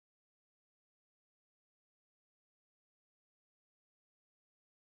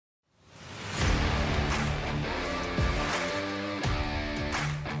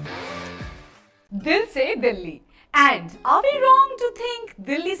दिल से Delhi. And are we wrong to think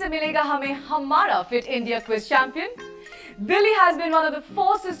Delhi से मिलेगा हमें हमारा Fit India Quiz champion? Delhi has been one of the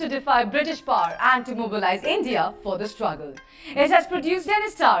forces to defy British power and to mobilize India for the struggle. It has produced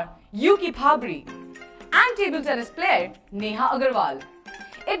tennis star Yuki Bhabri and table tennis player Neha Agarwal.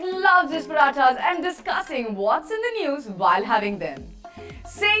 It loves its parathas and discussing what's in the news while having them.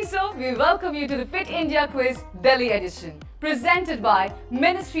 Saying so, we welcome you to the Fit India Quiz Delhi edition, presented by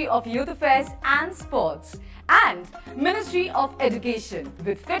Ministry of Youth Affairs and Sports and Ministry of Education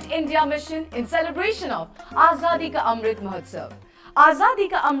with Fit India Mission in celebration of Azadi Ka Amrit Mahotsav. Azadi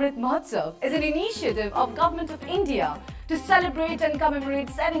Ka Amrit Mahotsav is an initiative of Government of India to celebrate and commemorate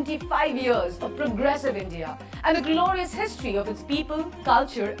 75 years of progressive India and the glorious history of its people,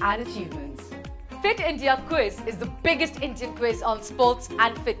 culture and achievements. Fit India Quiz is the biggest Indian quiz on sports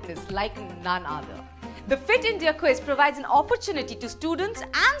and fitness like none other. The Fit India Quiz provides an opportunity to students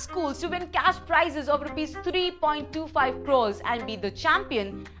and schools to win cash prizes of Rs. 3.25 crores and be the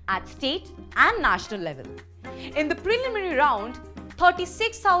champion at state and national level. In the preliminary round,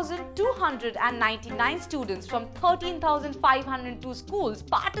 36,299 students from 13,502 schools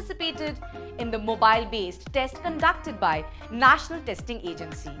participated in the mobile-based test conducted by National Testing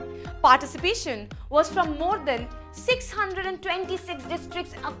Agency. Participation was from more than 626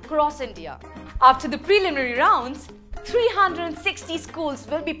 districts across India. After the preliminary rounds, 360 schools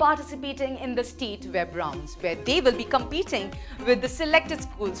will be participating in the state web rounds, where they will be competing with the selected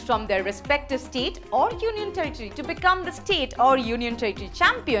schools from their respective state or union territory to become the state or union territory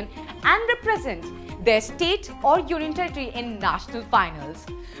champion and represent their state or union territory in national finals.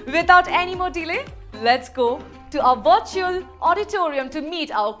 Without any more delay, let's go to our virtual auditorium to meet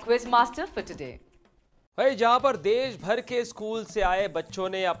our quiz master for today. भाई जहां पर देश भर के school से आए बच्चों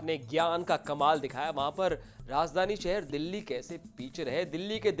ने अपने ज्ञान का कमाल दिखाया, वहां पर राजधानी शहर दिल्ली कैसे पीछे रहे।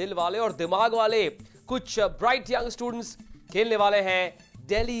 दिल्ली के दिल वाले और दिमाग वाले कुछ ब्राइट यंग स्टूडेंट्स खेलने वाले हैं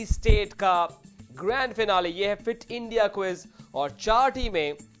दिल्ली स्टेट का ग्रैंड फिनाले। ये है फिट इंडिया क्विज और 4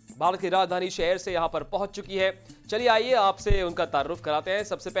 टीमें भारत की राजधानी शहर से यहां पर पहुंच चुकी है। चलिए आइए आपसे उनका तारुफ कराते हैं।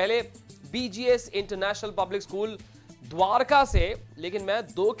 सबसे पहले BGS international public school Dwarka से, लेकिन मैं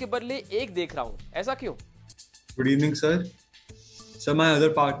 2 के बदले 1 देख रहा हूं, ऐसा क्यों? Good evening, sir. Sir, my other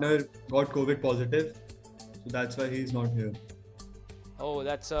partner got COVID positive, so that's why he's not here. Oh,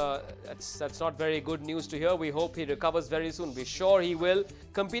 that's not very good news to hear. We hope he recovers very soon. We're sure he will.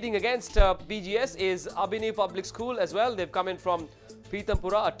 Competing against BGS is Abhinay Public School as well. They've come in from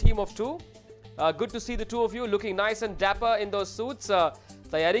Pitampura, a team of 2. Good to see the 2 of you looking nice and dapper in those suits.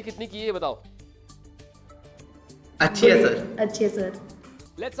 तैयारी कितनी की है बताओ? अच्छी है sir. अच्छी है sir.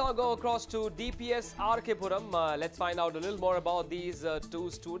 Let's all go across to DPS RK Puram. Let's find out a little more about these 2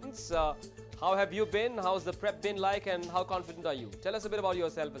 students. How have you been? How's the prep been like and how confident are you? Tell us a bit about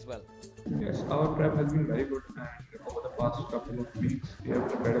yourself as well. Yes, our prep has been very good and over the past couple of weeks we have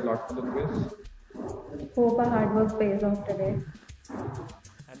prepared a lot for the quiz. Hope our hard work pays off today.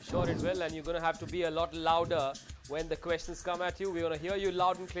 I'm sure it will, and you're going to have to be a lot louder when the questions come at you. We're going to hear you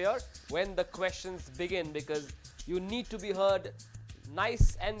loud and clear when the questions begin because you need to be heard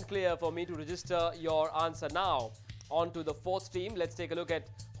nice and clear for me to register your answer. Now, on to the 4th team. Let's take a look at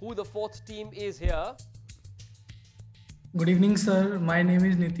who the 4th team is here. Good evening, sir. My name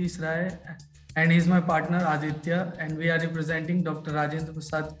is Nitish Rai and he is my partner Aditya and we are representing Dr. Rajendra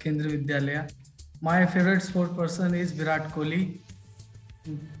Prasad Kendriya Vidyalaya. My favorite sport person is Virat Kohli.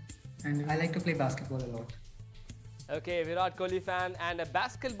 And I like to play basketball a lot. Okay, Virat Kohli fan and a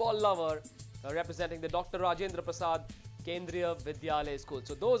basketball lover representing the Dr. Rajendra Prasad Kendriya Vidyalaya School.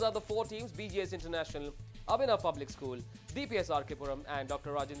 So those are the 4 teams: BGS International, Abhinay Public School, DPS RK Puram and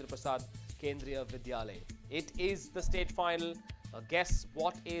Dr. Rajendra Prasad Kendriya Vidyalaya. It is the state final. Guess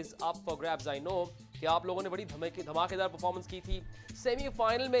what is up for grabs? I know कि आप लोगों ने बड़ी धमाकेदार performance की थी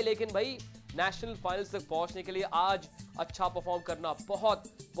semifinal में, लेकिन भाई नेशनल फाइनल्स तक पहुंचने के लिए आज अच्छा परफॉर्म करना बहुत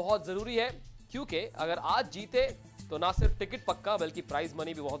बहुत जरूरी है, क्योंकि अगर आज जीते तो ना सिर्फ टिकट पक्का बल्कि प्राइज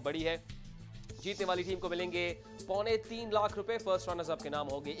मनी भी बहुत बड़ी है। जीतने वाली टीम को मिलेंगे 3.25 लाख रुपए, फर्स्ट रनर्स अप के नाम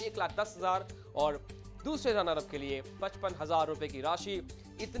होंगे 1,10,000 और दूसरे रनर अप के लिए 55,000 रुपए की राशि।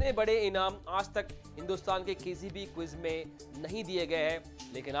 इतने बड़े इनाम आज तक हिंदुस्तान के किसी भी क्विज में नहीं दिए गए हैं,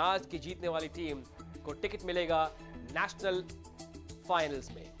 लेकिन आज की जीतने वाली टीम को टिकट मिलेगा नेशनल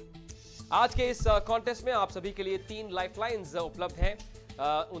फाइनल्स में। आज के इस कॉन्टेस्ट में आप सभी के लिए 3 लाइफलाइंस उपलब्ध हैं।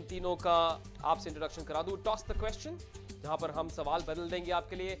 उन तीनों का आपसे इंट्रोडक्शन करा दूं। टॉस द क्वेश्चन, जहां पर हम सवाल बदल देंगे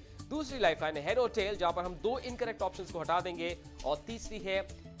आपके लिए। दूसरी लाइफलाइन है हेड और टेल, जहां पर हम 2 इनकरेक्ट ऑप्शंस को हटा देंगे। और तीसरी है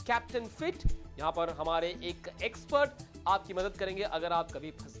कैप्टन फिट, यहां पर हमारे एक एक्सपर्ट आपकी मदद करेंगे अगर आप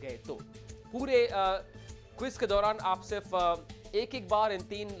कभी फंस गए तो। पूरे क्विज के दौरान आप सिर्फ एक एक बार इन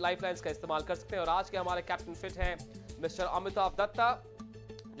 3 लाइफलाइंस का इस्तेमाल कर सकते हैं। और आज के हमारे कैप्टन फिट हैं मिस्टर अमिताभ दत्ता,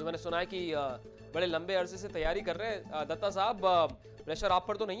 जो मैंने सुना है कि बड़े लंबे अरसे से तैयारी कर रहे हैं। दत्ता साहब, प्रेशर आप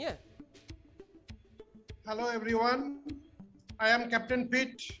पर तो नहीं है? Hello everyone, I am Captain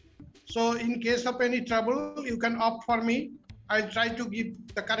Fit. So in case of any trouble, you can opt for me. I'll try to give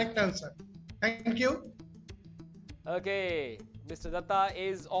the correct answer. Thank you. Okay, Mr. Datta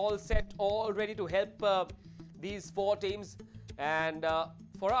is all set, all ready to help these 4 teams. And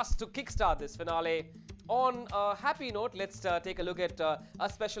for us to kickstart this finale on a happy note, let's take a look at a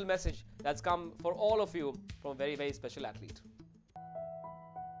special message that's come for all of you from a very, very special athlete.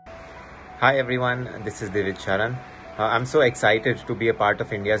 Hi everyone, this is David Charan. I'm so excited to be a part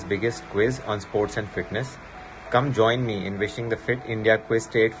of India's biggest quiz on sports and fitness. Come join me in wishing the Fit India Quiz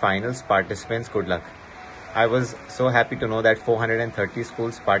State Finals participants good luck. I was so happy to know that 430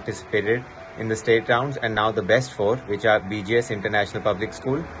 schools participated in the state rounds, and now the best 4, which are BGS International Public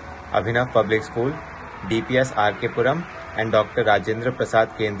School, Abhinav Public School, DPS RK Puram and Dr. Rajendra Prasad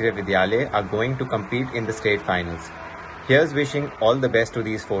Kendriya Vidyalaya are going to compete in the state finals. Here's wishing all the best to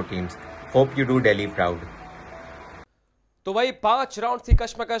these 4 teams. Hope you do Delhi proud. तो भाई 5 round थी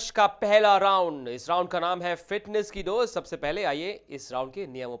कशमकश का पहला round. इस round का नाम है fitness की डोज। सबसे पहले आइए इस राउंड के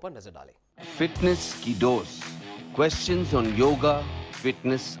नियमों पर नजर डालें। Fitness की dose. Questions on yoga,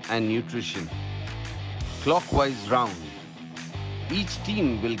 fitness and nutrition. Clockwise round. Each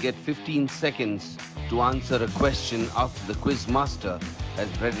team will get 15 seconds to answer a question after the quiz master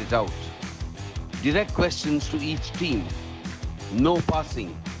has read it out. Direct questions to each team. No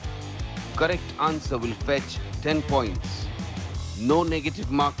passing. Correct answer will fetch 10 points. No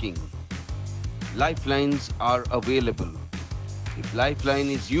negative marking. Lifelines are available. If lifeline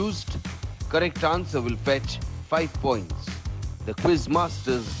is used, correct answer will fetch 5 points. The quiz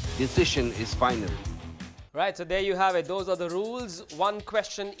master's decision is final. Right, so there you have it. Those are the rules. 1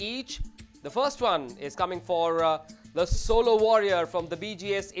 question each. The first one is coming for the solo warrior from the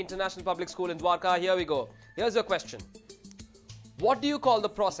BGS International Public School in Dwarka. Here we go. Here's your question. What do you call the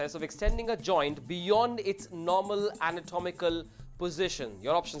process of extending a joint beyond its normal anatomical position?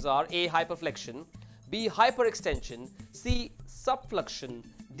 Your options are A. Hyperflexion, B. Hyperextension, C. Subflexion,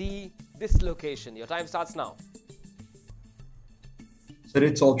 D. Dislocation. Your time starts now. Sir,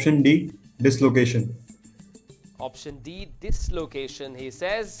 it's option D, dislocation. Option D, dislocation, he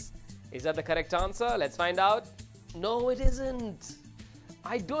says. Is that the correct answer? Let's find out. No, it isn't.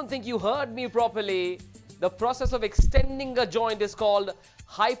 I don't think you heard me properly. The process of extending a joint is called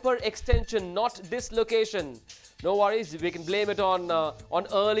hyperextension, not dislocation. No worries, we can blame it on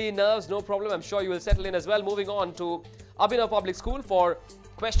early nerves, no problem. I'm sure you will settle in as well. Moving on to Abhinav Public School for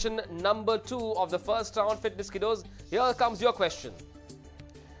question number 2 of the first round, Fitness Kiddos. Here comes your question.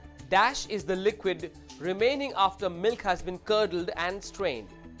 Dash is the liquid remaining after milk has been curdled and strained.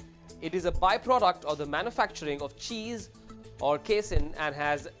 It is a byproduct of the manufacturing of cheese or casein and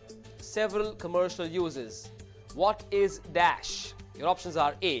has several commercial uses. What is dash? Your options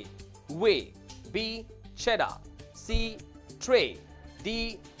are A. Whey, B. Cheddar, C. Tray,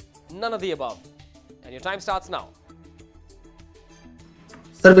 D. None of the above. And your time starts now.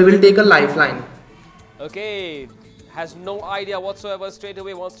 Sir, we will take a lifeline. Okay, has no idea whatsoever, straight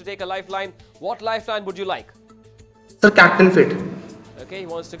away wants to take a lifeline. What lifeline would you like? Sir, Captain Fit. Okay, he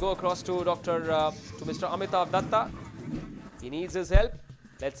wants to go across to Mr. Amitabh Datta. He needs his help.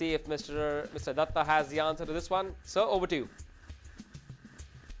 Let's see if Mr. Datta has the answer to this one. Sir, over to you.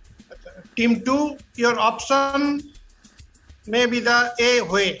 Team 2, your option may be the A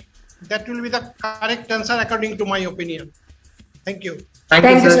way. That will be the correct answer according to my opinion. Thank you.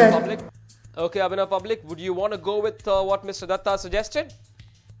 Thank you, sir. Public. Okay, Abhinav Public, would you want to go with what Mr. Datta suggested?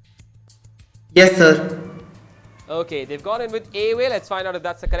 Yes, sir. Okay, they've gone in with A way. Let's find out if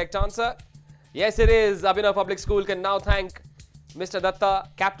that's the correct answer. Yes, it is. Abhinav Public School can now thank Mr. Datta,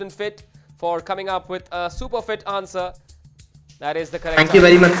 Captain Fit, for coming up with a super fit answer. That is the correct answer. Thank you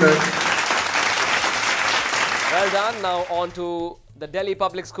very much, sir. Well done. Now on to the Delhi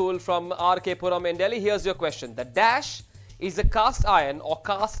Public School from RK Puram in Delhi. Here's your question. The dash is a cast iron or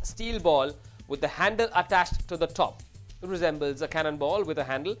cast steel ball with the handle attached to the top. It resembles a cannonball with a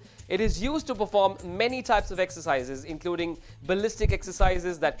handle. It is used to perform many types of exercises, including ballistic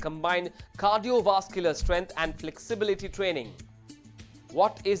exercises that combine cardiovascular strength and flexibility training.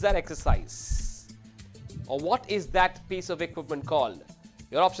 What is that exercise? Or what is that piece of equipment called?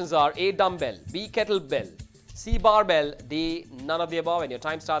 Your options are A. Dumbbell, B. Kettlebell, C. Barbell, D. None of the above, and your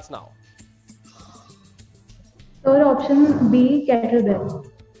time starts now. Sir, option B, kettlebell.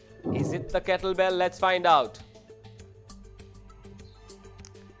 Is it the kettlebell? Let's find out.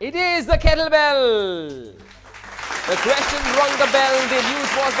 It is the kettlebell. The question rung the bell. The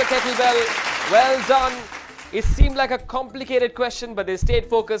news was the kettlebell. Well done. It seemed like a complicated question, but they stayed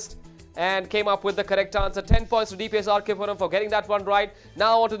focused and came up with the correct answer. 10 points to DPS Arkepuram for getting that one right.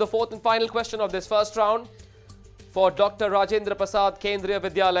 Now on to the fourth and final question of this first round for Dr. Rajendra Prasad, Kendriya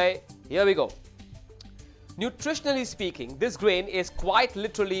Vidyalaya. Here we go. Nutritionally speaking, this grain is quite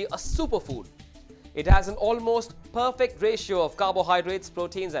literally a superfood. It has an almost perfect ratio of carbohydrates,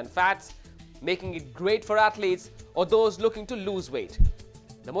 proteins and fats, making it great for athletes or those looking to lose weight.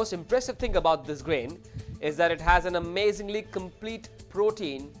 The most impressive thing about this grain is that it has an amazingly complete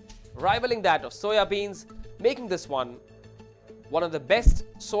protein, rivaling that of soya beans, making this one of the best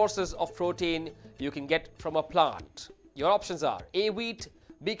sources of protein you can get from a plant. Your options are A. Wheat,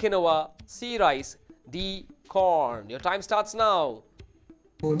 B. Quinoa, C. Rice, D. Corn. Your time starts now.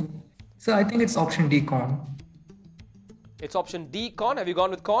 Cool. So I think it's option D, corn. It's option D, corn. Have you gone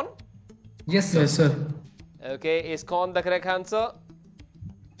with corn? Yes, sir. Yes, sir. Okay, is corn the correct answer?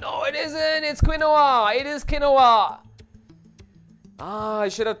 No, it isn't. It's quinoa. It is quinoa. I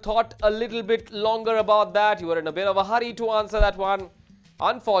should have thought a little bit longer about that. You were in a bit of a hurry to answer that one.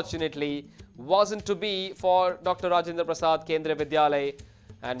 Unfortunately, wasn't to be for Dr. Rajendra Prasad, Kendriya Vidyalaya.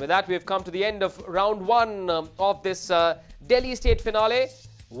 And with that, we have come to the end of round one of this Delhi State finale.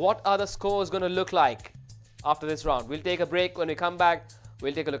 What are the scores going to look like after this round? We'll take a break. When we come back,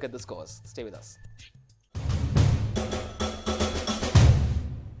 we'll take a look at the scores. Stay with us.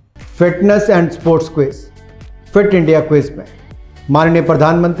 Fitness and sports quiz fit India quiz में माननीय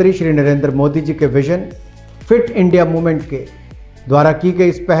प्रधानमंत्री श्री नरेंद्र मोदी जी के vision fit India movement के द्वारा की गई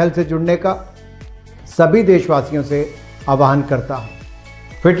इस पहल से जुड़ने का सभी देशवासियों से आह्वान करता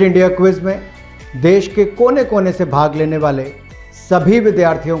हूं। फिट इंडिया क्विज में देश के कोने कोने से भाग लेने वाले सभी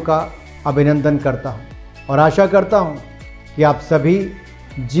विद्यार्थियों का अभिनंदन करता हूं और आशा करता हूं कि आप सभी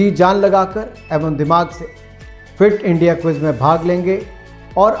जी जान लगाकर एवं दिमाग से फिट इंडिया क्विज में भाग लेंगे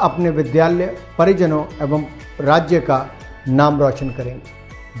और अपने विद्यालय, परिजनों एवं राज्य का नाम रोशन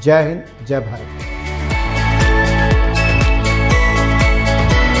करेंगे। जय हिंद, जय भारत।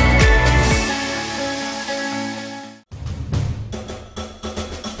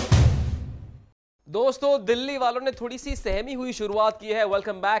 दोस्तों, दिल्ली वालों ने थोड़ी सी सहमी हुई शुरुआत की है।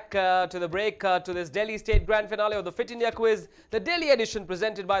 Welcome back to the break to this Delhi State Grand Finale of the Fit India Quiz, the Delhi edition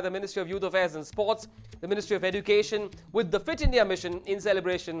presented by the Ministry of Youth Affairs and Sports, the Ministry of Education, with the Fit India mission in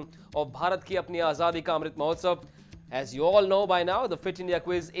celebration of Bharat ki apni Azadi ka Amrit Mahotsav. As you all know by now, the Fit India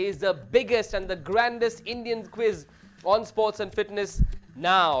Quiz is the biggest and the grandest Indian quiz on sports and fitness.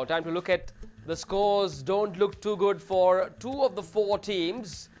 Now, time to look at the scores. Don't look too good for two of the four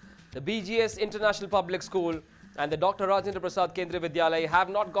teams. The BGS International Public School and the Dr. Rajendra Prasad Kendriya Vidyalaya have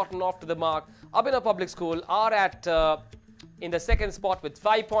not gotten off to the mark. Abhinav Public School are at in the second spot with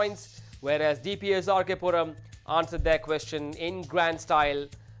 5 points, whereas DPS Arkepuram answered their question in grand style.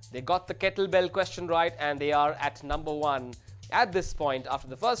 They got the kettlebell question right and they are at number 1 at this point after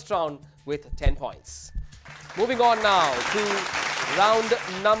the first round with 10 points. Moving on now to round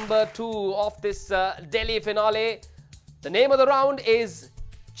number 2 of this Delhi finale. The name of the round is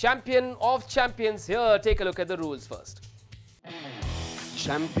Champion of Champions. Here, take a look at the rules first.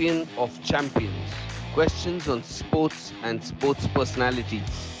 Champion of Champions. Questions on sports and sports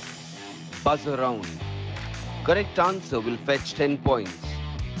personalities. Buzzer round. Correct answer will fetch 10 points.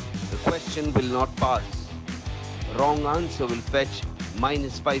 The question will not pass. Wrong answer will fetch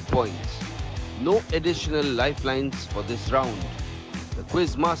 -5 points. No additional lifelines for this round. The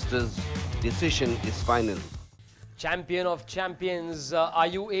quiz master's decision is final. Champion of Champions. Are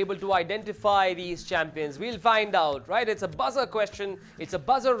you able to identify these champions? We'll find out, right? It's a buzzer question. It's a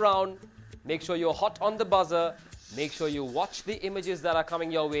buzzer round. Make sure you're hot on the buzzer. Make sure you watch the images that are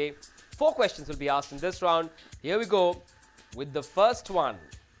coming your way. 4 questions will be asked in this round. Here we go with the first one.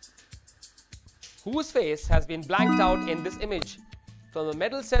 Whose face has been blanked out in this image from the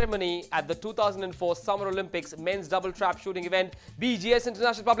medal ceremony at the 2004 Summer Olympics men's double trap shooting event? BGS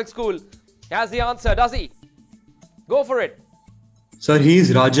International Public School has the answer, does he? Go for it. Sir, he is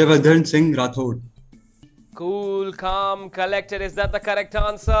Rajyavardhan Singh Rathod. Cool, calm, collected. Is that the correct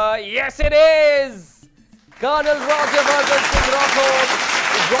answer? Yes, it is! Colonel Rajyavardhan Singh Rathod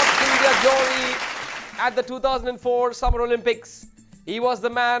brought India glory at the 2004 Summer Olympics. He was the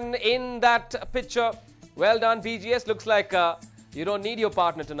man in that picture. Well done, BGS. Looks like you don't need your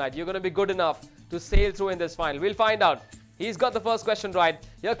partner tonight. You're going to be good enough to sail through in this final. We'll find out. He's got the first question right.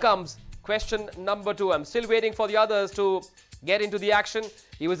 Here comes question number 2. I'm still waiting for the others to get into the action.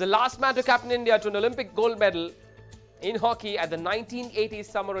 He was the last man to captain India to an Olympic gold medal in hockey at the 1980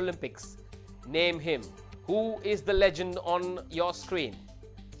 Summer Olympics. Name him. Who is the legend on your screen?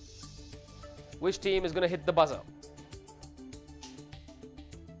 Which team is going to hit the buzzer?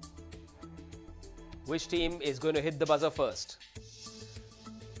 which team is going to hit the buzzer first.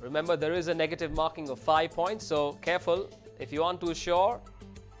 Remember, there is a negative marking of 5 points, so careful if you aren't too sure.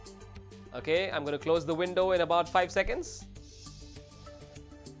 Okay, I'm going to close the window in about 5 seconds.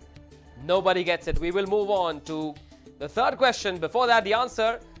 Nobody gets it. We will move on to the third question. Before that, the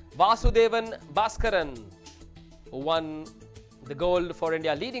answer, Vasudevan Bhaskaran, who won the gold for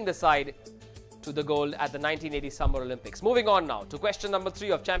India, leading the side to the gold at the 1980 Summer Olympics. Moving on now to question number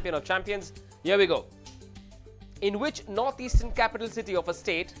 3 of Champion of Champions. Here we go. In which northeastern capital city of a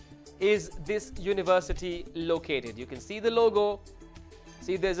state is this university located? You can see the logo.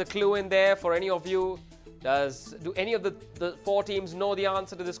 See, there's a clue in there for any of you. Do any of the 4 teams know the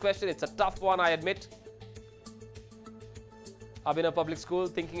answer to this question? It's a tough one, I admit. Abhinav Public School,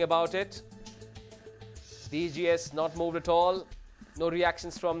 thinking about it. BGS not moved at all. No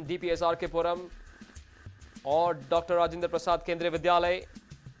reactions from DPS RK Puram or Dr. Rajendra Prasad Kendriya Vidyalaya.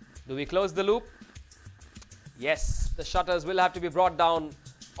 Do we close the loop? Yes, the shutters will have to be brought down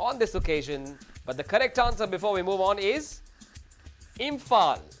on this occasion. But the correct answer before we move on is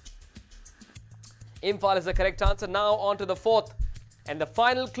Imphal. Imphal is the correct answer. Now on to the 4th and the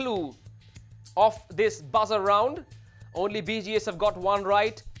final clue of this buzzer round. Only BGS have got one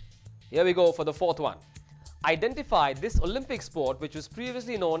right. Here we go for the 4th one. Identify this Olympic sport which was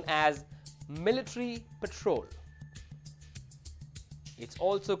previously known as military patrol. It's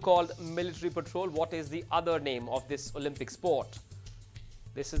also called military patrol. What is the other name of this Olympic sport?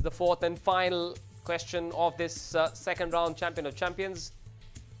 This is the 4th and final question of this second round Champion of Champions.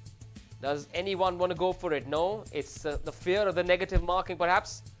 Does anyone want to go for it? No, it's the fear of the negative marking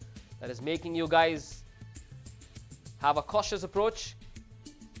perhaps that is making you guys have a cautious approach.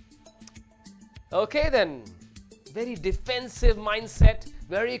 Okay then, very defensive mindset,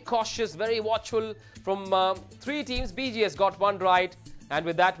 very cautious, very watchful from 3 teams. BGS got one right, and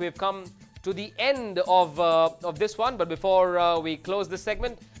with that we've come to the end of this one. But before we close this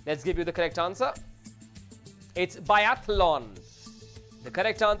segment, let's give you the correct answer. It's biathlon. The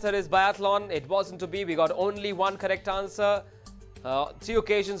correct answer is biathlon. It wasn't to be. We got only one correct answer. 3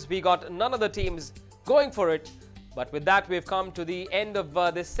 occasions we got none of the teams going for it. But with that, we've come to the end of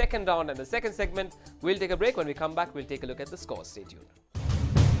this second round and the second segment. We'll take a break. When we come back, we'll take a look at the scores. Stay tuned.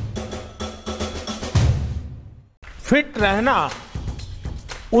 Fit रहना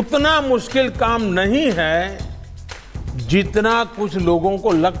उतना मुश्किल काम नहीं है जितना कुछ लोगों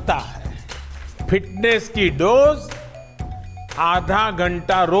को लगता है। फिटनेस की डोज आधा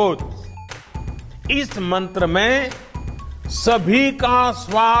घंटा रोज। इस मंत्र में सभी का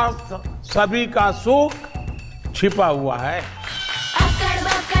स्वास्थ्य, सभी का सुख छिपा हुआ है। अक्कड़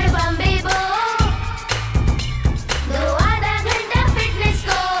बक्कड़ बम्बे बो, दो आधा घंटा फिटनेस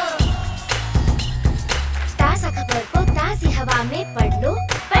को। ताज़ा खबर को ताज़ी हवा में पढ़ लो।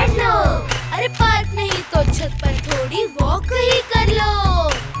 अरे पार्क नहीं तो छत पर थोड़ी वॉक ही कर लो।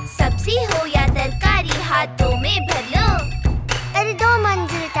 सब्जी हो या तरकारी हाथों में भर लो। अरे 2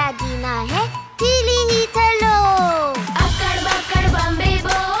 मंजिल का जीना है, ढीली ही चलो। अक्कड़ बक्कड़ बम्बे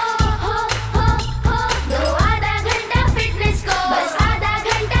बो,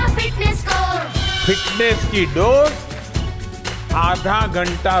 फिटनेस की डोज आधा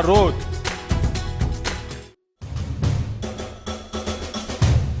घंटा रोज।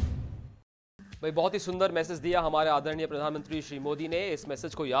 भाई बहुत ही सुंदर मैसेज दिया हमारे आदरणीय प्रधानमंत्री श्री मोदी ने। इस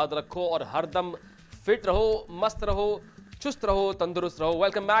मैसेज को याद रखो और हरदम फिट रहो, मस्त रहो, चुस्त रहो, तंदुरुस्त रहो।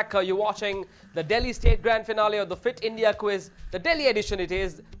 Welcome back. You're watching the Delhi State Grand Finale of the Fit India Quiz. The Delhi edition it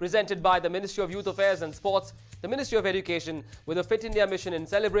is, presented by the Ministry of Youth Affairs and Sports, the Ministry of Education, with the Fit India mission in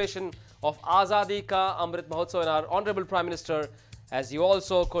celebration of Azadi Ka Amrit Mahotsav and our Honorable Prime Minister, as you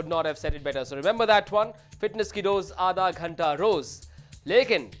also could not have said it better. So remember that one, fitness ki dose आधा घंटा रोज।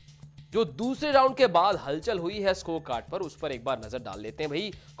 लेकिन जो दूसरे round के बाद हलचल हुई है स्कोर कार्ड पर, उस पर एक बार नजर डाल लेते हैं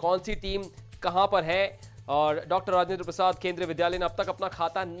भाई, कौन सी टीम कहां पर है। और डॉक्टर राजेंद्र प्रसाद केंद्रीय विद्यालय ने अब तक अपना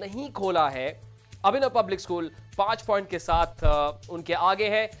खाता नहीं खोला है। अभिनव पब्लिक स्कूल 5 पॉइंट के साथ उनके आगे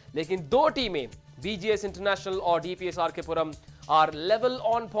है, लेकिन 2 टीमें BGS इंटरनेशनल और DPS RK Puram are level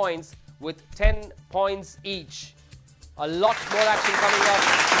on points with 10 points each. A lot more action coming up,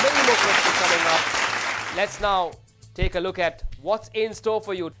 many more questions coming up. Let's now take a look at what's in store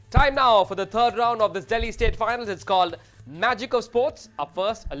for you. Time now for the third round of this Delhi State Finals. It's called Magic of Sports. Up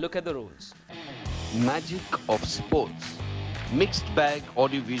first, a look at the rules. Magic of Sports. Mixed bag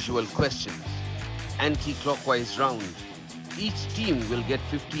audiovisual questions. Anti-clockwise round. Each team will get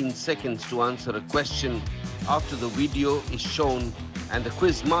 15 seconds to answer a question after the video is shown and the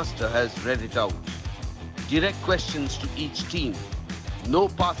quiz master has read it out. Direct questions to each team. No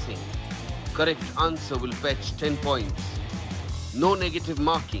passing. Correct answer will fetch 10 points. No negative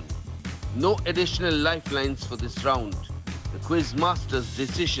marking. No additional lifelines for this round. The quiz master's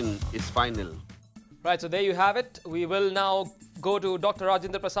decision is final. Right, so there you have it. We will now go to Dr.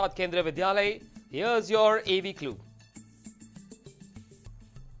 Rajendra Prasad Kendriya Vidyalaya. Here's your AV clue.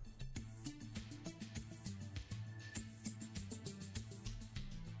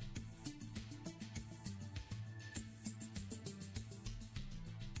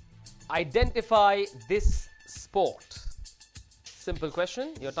 Identify this sport. Simple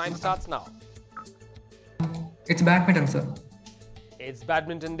question. Your time starts now. It's badminton, sir. It's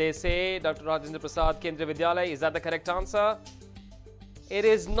badminton, they say. Dr. Rajendra Prasad Kendriya Vidyalaya. Is that the correct answer? It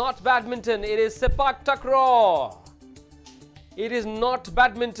is not badminton. It is sepak takraw. It is not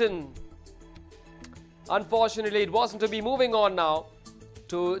badminton. Unfortunately, it wasn't to be. Moving on now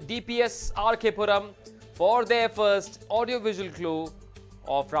to DPS RK Puram for their first audiovisual clue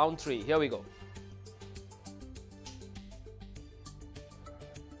of round 3. Here we go.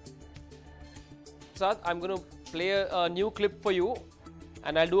 I'm going to play a new clip for you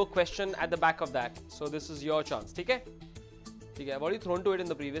and I'll do a question at the back of that. So this is your chance. Okay? Okay, I've already thrown to it in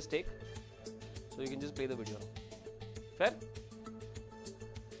the previous take. So you can just play the video. Fair?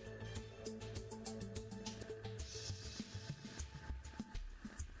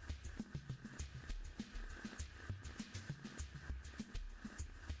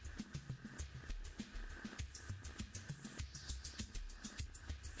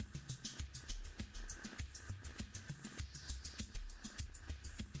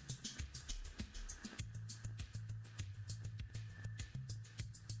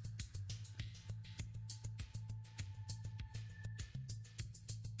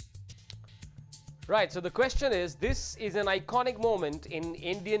 Right, so the question is, this is an iconic moment in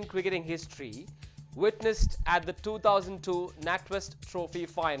Indian cricketing history witnessed at the 2002 NatWest Trophy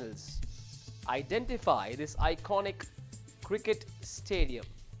Finals. Identify this iconic cricket stadium.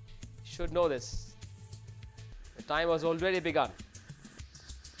 Should know this. The time has already begun.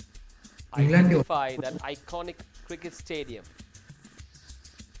 Identify that iconic cricket stadium.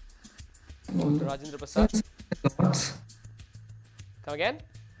 Dr. Rajendra Prasad. Come again?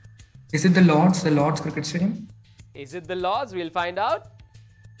 Is it the Lords Cricket Stadium? Is it the Lords? We'll find out.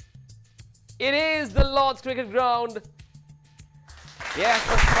 It is the Lords Cricket Ground. Yes,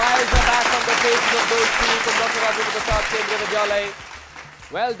 the smiles are back on the faces of those two from Dr. Rajendra Prasad Kendriya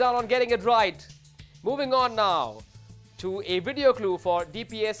Vidyalaya. Well done on getting it right. Moving on now to a video clue for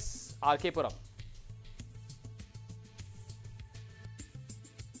DPS RK Puram.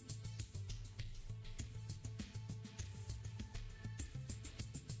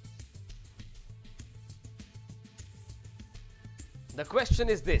 The question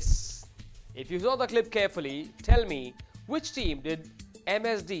is this. If you saw the clip carefully, tell me which team did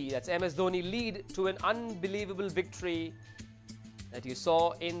MSD, that's MS Dhoni, lead to an unbelievable victory that you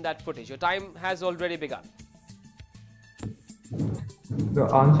saw in that footage. Your time has already begun. The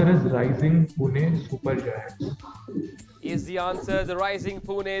answer is Rising Pune Super Giants. Is the answer the Rising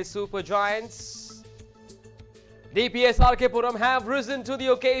Pune Super Giants? DPS RK Puram have risen to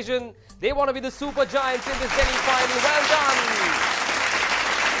the occasion. They want to be the Super Giants in this Delhi final. Well done!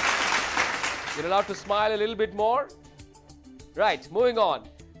 You're allowed to smile a little bit more. Right, moving on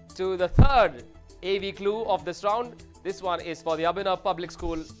to the third AV clue of this round. This one is for the Abhinav Public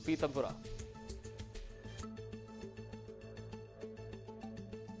School, Pitampura.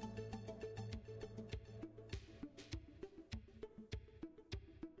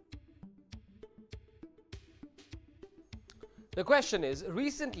 The question is,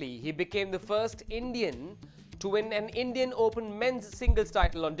 recently he became the first Indian to win an Indian Open men's singles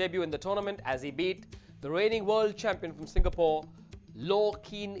title on debut in the tournament as he beat the reigning world champion from Singapore, Loh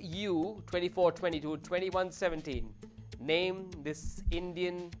Keen Yew, 24-22, 21-17. Name this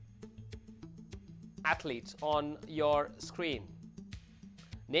Indian athlete on your screen.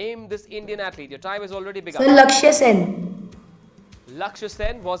 Name this Indian athlete. Your time has already begun. Sir, Lakshya Sen. Lakshya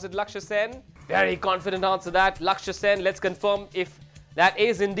Sen. Was it Lakshya Sen? Very confident answer that. Lakshya Sen. Let's confirm if that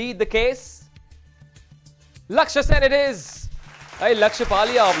is indeed the case. Lakshya Sen it is. Hey, Lakshya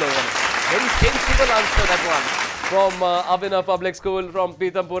Palia aap logon. Very sensible answer that one. From Abhinav Public School from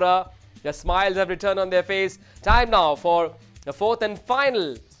Pitampura. The smiles have returned on their face. Time now for the fourth and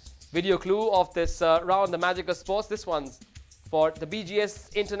final video clue of this round, the Magic of Sports. This one's for the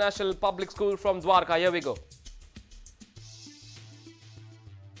BGS International Public School from Dwarka. Here we go.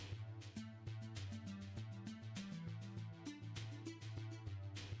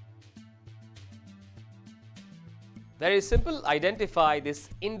 Very simple. Identify this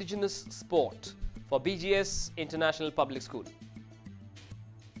indigenous sport for BGS International Public School.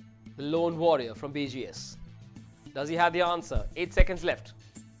 The lone warrior from BGS. Does he have the answer? 8 seconds left.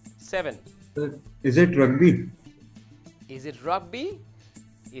 7. Is it rugby? Is it rugby?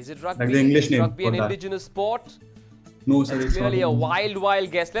 Is it rugby? Like the English Is name rugby an for that. indigenous sport? No, sir. That's It's clearly a not.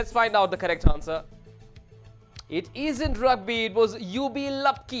 wild guess. Let's find out the correct answer. It isn't rugby. It was UB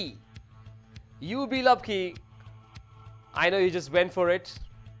Lapki. UB Lapki. I know you just went for it.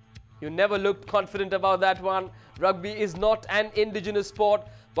 You never looked confident about that one. Rugby is not an indigenous sport.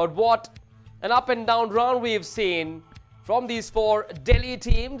 But what an up and down round we've seen from these 4 Delhi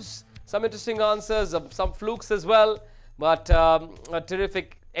teams. Some interesting answers, some flukes as well. But a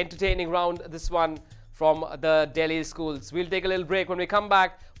terrific, entertaining round, this one from the Delhi schools. We'll take a little break. When we come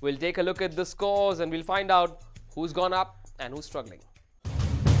back, we'll take a look at the scores and we'll find out who's gone up and who's struggling.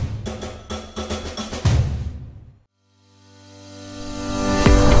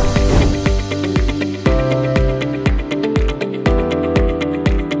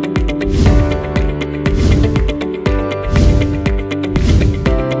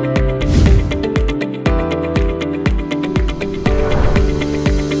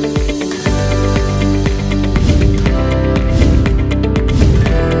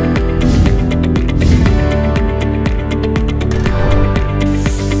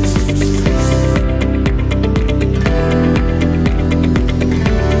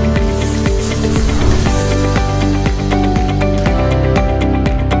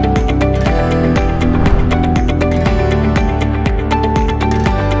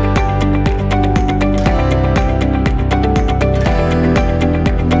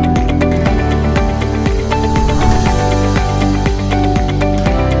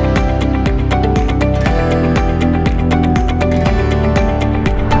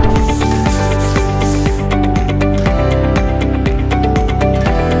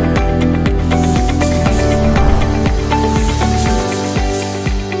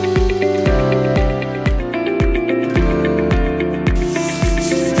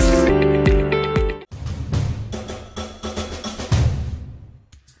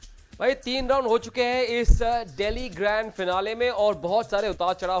 भाई 3 round हो चुके हैं इस Delhi grand finale में और बहुत सारे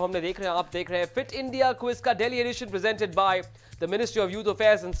उतार चढ़ाव हमने देख रहे हैं, आप देख रहे हैं फिट इंडिया क्विज का Delhi addition presented by the ministry of youth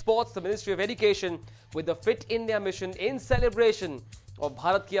affairs and sports, the ministry of education with the fit India mission in celebration of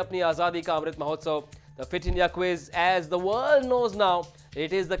Bharat की अपनी आजादी का Amrit Mahotsav. The fit India quiz, as the world knows now,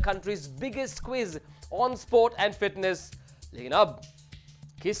 it is the countries biggest quiz on sport and fitness. लेकिन अब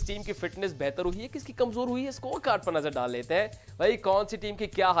किस team की fitness बेहतर हुई है, किसकी कमजोर हुई है, स्कोर कार्ड पर नजर डाल लेते हैं. भाई कौन सी टीम की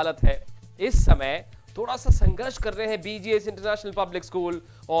क्या हालत है. इस समय थोड़ा सा संघर्ष कर रहे हैं बीजीएस इंटरनेशनल पब्लिक स्कूल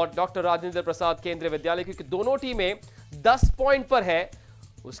और डॉक्टर राजेंद्र प्रसाद केंद्रीय विद्यालय, क्योंकि दोनों टीमें 10 पॉइंट पर है.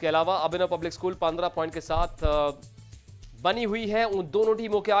 उसके अलावा अभिनव पब्लिक स्कूल 15 पॉइंट के साथ बनी हुई है उन दोनों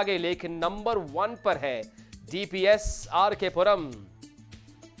टीमों के आगे. लेकिन नंबर 1 पर है DPS R K Puram.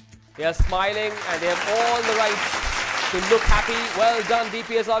 They are smiling and they have all the right to look happy. Well done,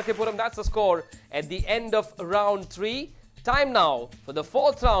 DPS RK Puram. That's the score at the end of round 3. Time now for the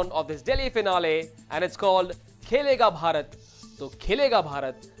 4th round of this Delhi finale, and it's called Khelega Bharat. तो खेलेगा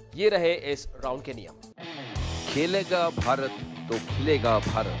भारत, ये रहे इस round के नियम. खेलेगा भारत तो खिलेगा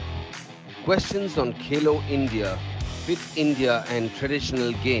Bharat. Questions on Khelo India, Fit India and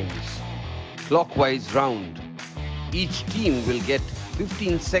traditional games. Clockwise round. Each team will get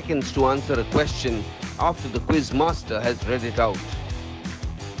 15 seconds to answer a question after the quiz master has read it out.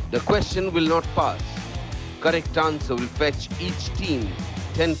 The question will not pass. Correct answer will fetch each team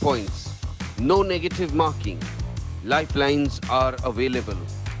 10 points. No negative marking. Lifelines are available.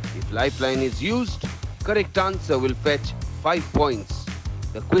 If lifeline is used, correct answer will fetch 5 points.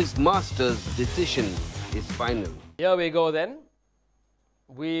 The quiz master's decision is final. Here we go then.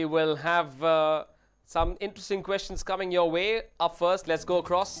 We will have some interesting questions coming your way. Up first, let's go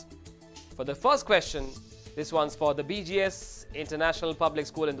across. For the first question, this one's for the BGS International Public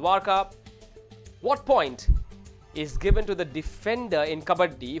School in Dwarka. What point is given to the defender in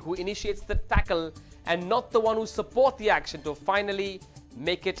Kabaddi who initiates the tackle and not the one who supports the action to finally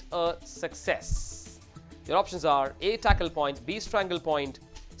make it a success? Your options are A, tackle point, B, strangle point,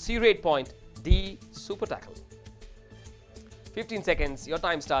 C, rate point, D, super tackle. 15 seconds, your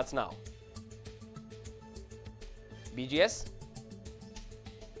time starts now. BGS?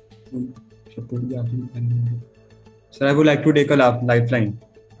 Sir, I would like to take a lifeline.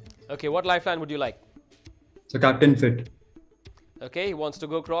 Okay, what lifeline would you like? So Captain Fit. Okay, he wants to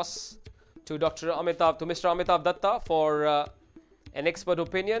go across to Mr. Amitav Datta for an expert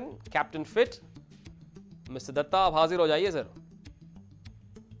opinion. Captain Fit. Mr. Datta, आप हाजिर हो जाइए sir.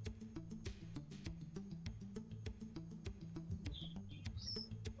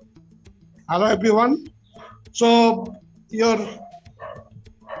 Hello everyone. So your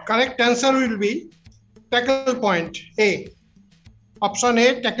correct answer will be tackle point A. Option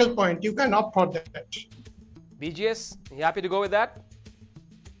A, tackle point. You can opt for that. BGS, you happy to go with that?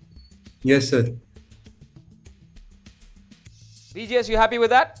 Yes, sir. BGS, you happy with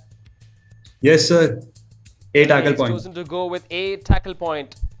that? Yes, sir. A tackle point. Chosen to go with A tackle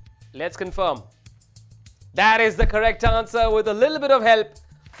point. Let's confirm. That is the correct answer with a little bit of help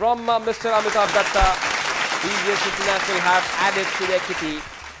from Mr. Amitabh Datta. BGS International have added to their kitty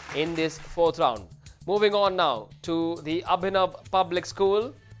in this fourth round. Moving on now to the Abhinav Public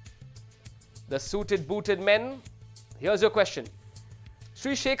School. The suited booted men. Here's your question.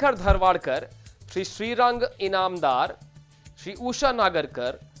 Sri Shekhar Dharwadkar, Sri Srirang Inamdar, Sri Usha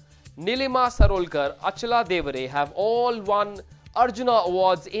Nagarkar, Nilima Sarolkar, Achala Devare have all won Arjuna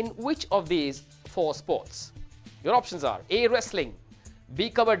Awards in which of these 4 sports? Your options are A. Wrestling,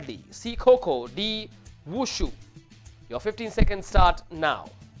 B. Kabaddi, C. Kho-Kho, D. Wushu. Your 15 seconds start now.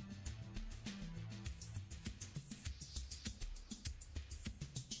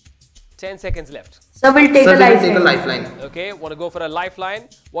 Ten seconds left. Sir, we'll take a lifeline. Okay, want to go for a lifeline?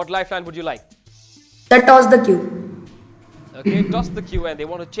 What lifeline would you like? Sir, toss the cue. Okay, toss the cue, and they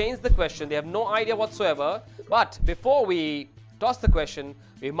want to change the question. They have no idea whatsoever. But before we toss the question,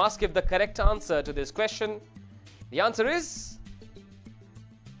 we must give the correct answer to this question. The answer is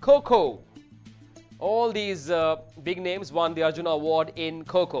Kho-Kho. All these big names won the Arjuna Award in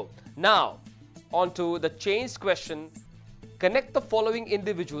Kho-Kho. Now, on to the changed question. Connect the following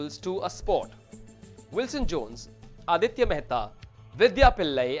individuals to a sport. Wilson Jones, Aditya Mehta, Vidya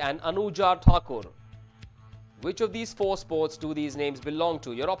Pillai and Anuja Thakur. Which of these 4 sports do these names belong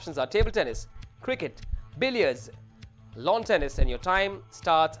to? Your options are table tennis, cricket, billiards, lawn tennis, and your time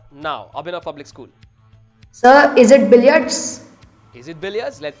starts now. Abhinav Public School. Sir, is it billiards? Is it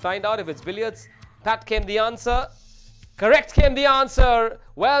billiards? Let's find out if it's billiards. That came the answer. Correct came the answer.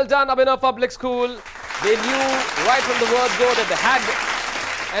 Well done, Abhinav Public School. They knew right from the word go that they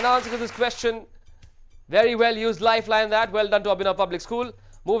had an answer to this question. Very well used lifeline that. Well done to Abhinav Public School.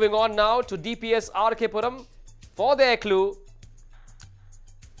 Moving on now to DPS RK Puram for their clue.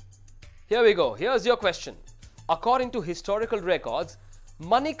 Here we go. Here's your question. According to historical records,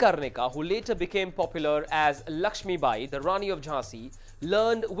 Manikarnika, who later became popular as Lakshmi Bai, the Rani of Jhansi,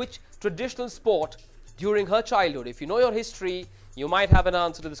 learned which traditional sport during her childhood? If you know your history, you might have an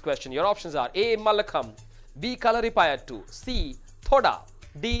answer to this question. Your options are A. Malakham, B. Kalaripayattu, C. Thoda,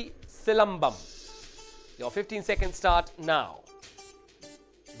 D. Silambam. Your 15 seconds start now.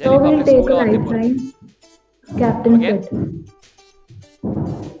 So we'll take a lifeline. Captain Fit.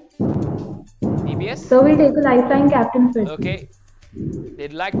 DPS? So we'll take a lifeline, Captain Fit. Okay.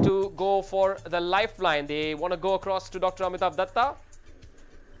 They'd like to go for the lifeline. They want to go across to Dr. Amitabh Datta.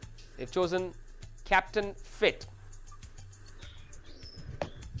 They've chosen Captain Fit.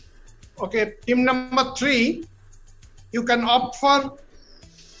 Okay, team number 3, you can opt for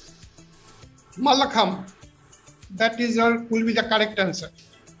Malakham. That is will be the correct answer.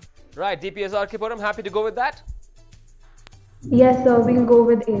 Right, DPS RK Puram, happy to go with that? Yes, sir, we'll go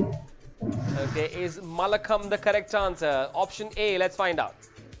with A. Okay, is Malakham the correct answer? Option A, let's find out.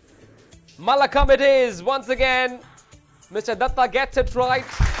 Malakham it is. Once again, Mr. Datta gets it right.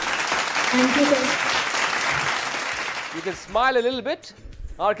 Thank you, sir. You can smile a little bit,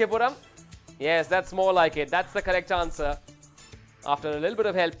 RK Puram. Yes, that's more like it. That's the correct answer. After a little bit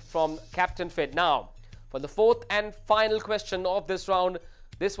of help from Captain Fit. Now, for the 4th and final question of this round,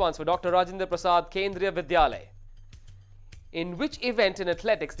 this one's for Dr. Rajendra Prasad, Kendriya Vidyalaya. In which event in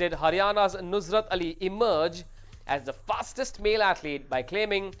athletics did Haryana's Nusrat Ali emerge as the fastest male athlete by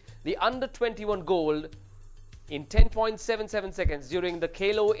claiming the under-21 gold in 10.77 seconds during the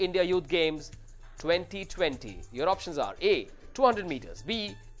Khelo India Youth Games 2020? Your options are A. 200 meters,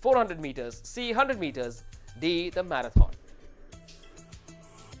 B. 400 meters, C. 100 meters, D. the marathon.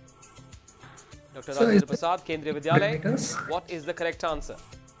 Dr. Rajendra Prasad, Kendriya Vidyalaya, what is the correct answer?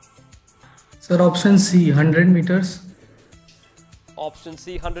 Sir, option C, 100 meters. Option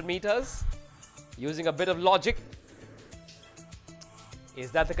C, 100 meters. Using a bit of logic.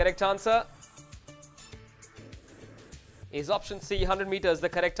 Is that the correct answer? Is option C, 100 meters, the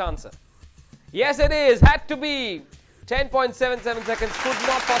correct answer? Yes, it is. Had to be. 10.77 seconds. Could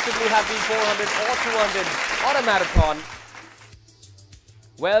not possibly have been 400 or 200 or a marathon.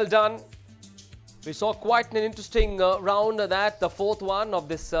 Well done. We saw quite an interesting round that, the 4th one of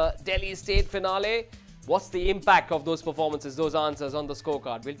this Delhi State finale. What's the impact of those performances, those answers on the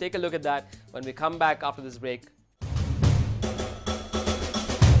scorecard? We'll take a look at that when we come back after this break.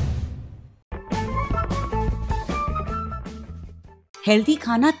 Healthy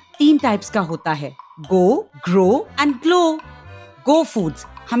खाना 3 types का होता है, गो, grow and glow. Go foods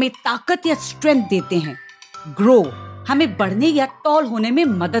हमें ताकत या strength देते हैं, grow हमें बढ़ने या टॉल होने में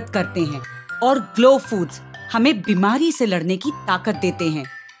मदद करते हैं और ग्लो फूड्स हमें बीमारी से लड़ने की ताकत देते हैं।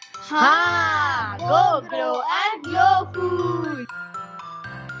 हाँ, गो ग्रो एंड ग्लो फूड।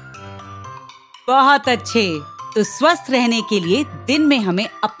 बहुत अच्छे। तो स्वस्थ रहने के लिए दिन में हमें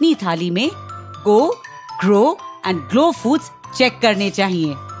अपनी थाली में गो, grow and glow foods check करने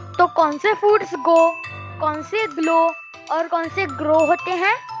चाहिए। तो कौन से फूड्स गो, कौन से ग्लो और कौन से ग्रो होते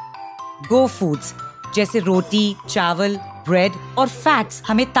हैं? गो फूड्स जैसे रोटी, चावल, ब्रेड और फैट्स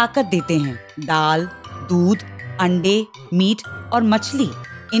हमें ताकत देते हैं। दाल, दूध, अंडे, मीट और मछली,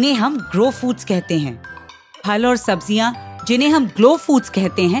 इन्हें हम ग्रो फूड्स कहते हैं। फल और सब्जियां, जिन्हें हम ग्लो फूड्स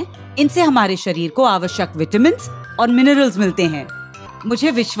कहते हैं, इनसे हमारे शरीर को आवश्यक विटामिन्स और मिनरल्स मिलते हैं।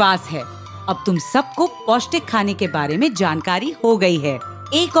 मुझे विश्वास है अब तुम सबको पौष्टिक खाने के बारे में जानकारी हो गई है।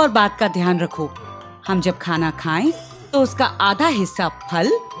 एक और बात का ध्यान रखो, हम जब खाना खाएं तो उसका आधा हिस्सा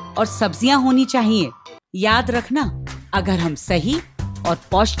फल और सब्जियां होनी चाहिए। याद रखना, अगर हम सही और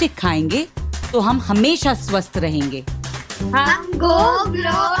पौष्टिक खाएंगे तो हम हमेशा स्वस्थ रहेंगे। हम गो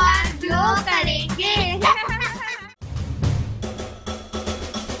ग्लो और ग्लो करेंगे।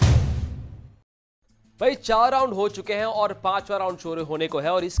 भाई 4 राउंड हो चुके हैं और 5वां राउंड शुरू होने को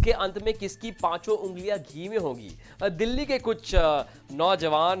है और इसके अंत में किसकी 5 उंगलियां घी में होगी। दिल्ली के कुछ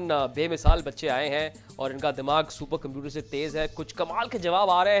नौजवान बेमिसाल बच्चे आए हैं और इनका दिमाग सुपर कंप्यूटर से तेज है। कुछ कमाल के जवाब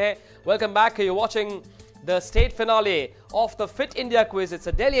आ रहे हैं। Welcome back, you watching the state finale of the Fit India quiz. It's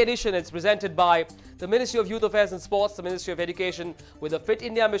a Delhi edition. It's presented by the Ministry of Youth Affairs and Sports, the Ministry of Education, with the Fit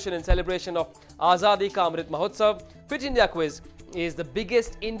India mission in celebration of Azadi Ka Amrit Mahotsav. Fit India quiz is the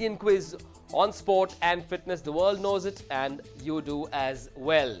biggest Indian quiz on sport and fitness. The world knows it and you do as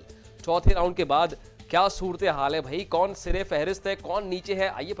well. चौथे round के बाद क्या सूरत हाल है भाई, कौन सिरे फहरिस्त है, कौन नीचे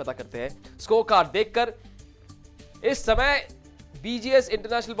है, आइए पता करते हैं स्कोर कार्ड देखकर। इस समय BGS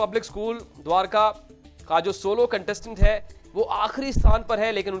international public school Dwarka का जो सोलो कंटेस्टेंट है वो आखिरी स्थान पर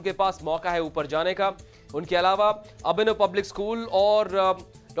है, लेकिन उनके पास मौका है ऊपर जाने का। उनके अलावा अभिनव पब्लिक स्कूल और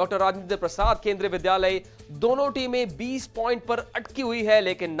डॉक्टर राजेंद्र प्रसाद केंद्रीय विद्यालय, दोनों टीमें 20 पॉइंट पर अटकी हुई है,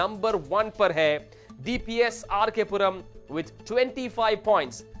 लेकिन नंबर 1 पर है DPS RK-पुरम with 25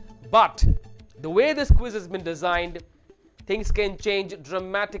 points. But the way this quiz has been designed, things can change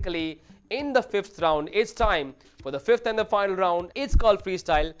dramatically in the 5th round. It's time for the 5th and the final round. It's called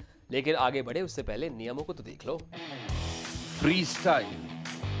freestyle. लेकिन आगे बढ़े उससे पहले नियमों को तो देख लो। Freestyle.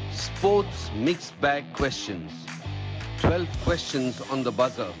 Sports mixed bag questions. 12 questions on the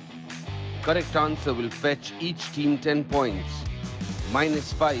buzzer. Correct answer will fetch each team 10 points.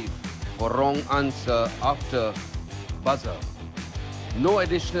 -5 for wrong answer after buzzer. No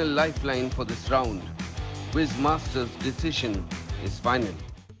additional lifeline for this round. Quiz master's decision is final.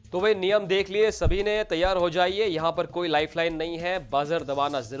 तो वे नियम देख लिए सभी ने, तैयार हो जाइए। यहां पर कोई लाइफलाइन नहीं है, बजर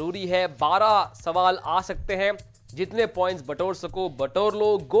दबाना जरूरी है। 12 सवाल आ सकते हैं, जितने पॉइंट्स बटोर सको बटोर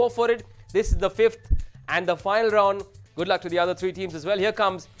लो। Go for it. This is the 5th and the final round. Good luck to the other 3 teams as well. Here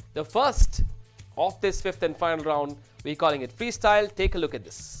comes the first of this 5th and final round. We're calling it freestyle. Take a look at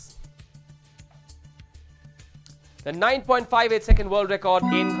this. The 9.58 second world record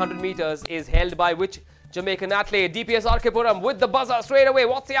in 100 meters is held by which Jamaican athlete? DPS RK-puram with the buzzer straight away.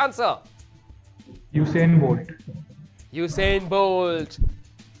 What's the answer? Usain Bolt. Usain Bolt.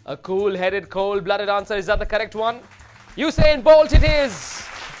 A cool-headed, cold-blooded answer. Is that the correct one? Usain Bolt it is.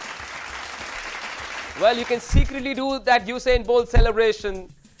 Well, you can secretly do that Usain Bolt celebration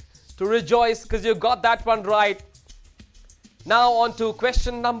to rejoice because you got that one right. Now on to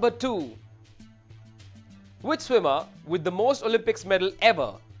question number 2. Which swimmer with the most Olympics medal ever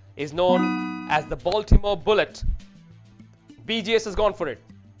is known as the Baltimore Bullet? BGS has gone for it.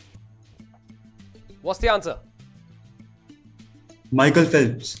 What's the answer? Michael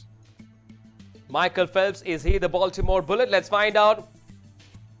Phelps. Michael Phelps, is he the Baltimore Bullet? Let's find out.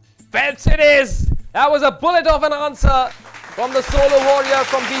 Phelps it is! That was a bullet of an answer from the solo warrior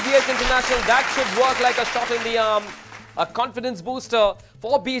from BGS International. That should work like a shot in the arm. A confidence booster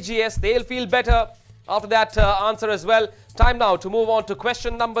for BGS. They'll feel better after that answer as well. Time now to move on to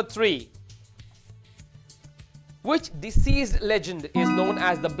question number 3. Which deceased legend is known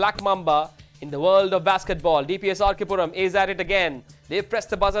as the Black Mamba in the world of basketball? DPS RK-puram is at it again. They've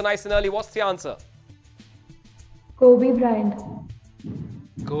pressed the buzzer nice and early. What's the answer? Kobe Bryant.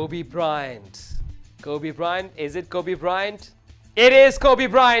 Kobe Bryant. Kobe Bryant. Is it Kobe Bryant? It is Kobe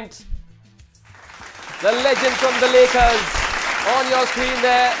Bryant. The legend from the Lakers. On your screen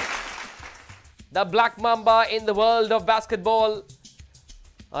there. The Black Mamba in the world of basketball.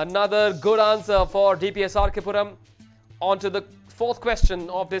 Another good answer for DPS RK-puram. On to the 4th question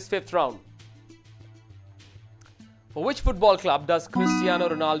of this 5th round. For which football club does Cristiano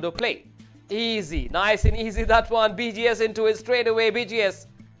Ronaldo play? Easy. Nice and easy that one. BGS into it straight away. BGS,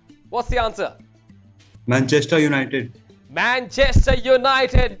 what's the answer? Manchester United. Manchester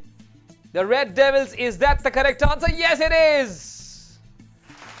United. The Red Devils. Is that the correct answer? Yes, it is.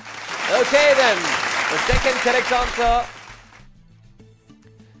 Okay then. The second correct answer.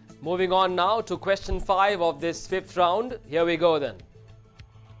 Moving on now to question 5 of this 5th round. Here we go then.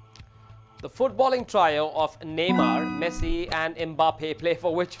 The footballing trio of Neymar, Messi and Mbappe play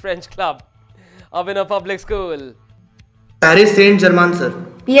for which French club? Up in a public school. Paris Saint-Germain, sir.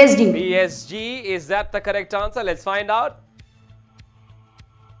 PSG. PSG. Is that the correct answer? Let's find out.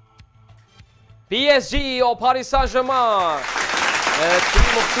 PSG or Paris Saint-Germain. A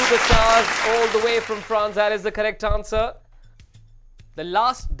team of superstars all the way from France. That is the correct answer. The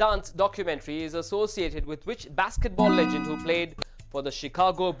Last Dance documentary is associated with which basketball legend who played for the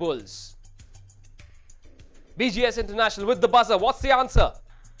Chicago Bulls? BGS International with the buzzer. What's the answer?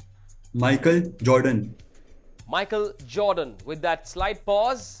 Michael Jordan. Michael Jordan with that slight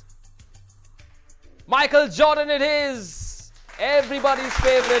pause. Michael Jordan it is. Everybody's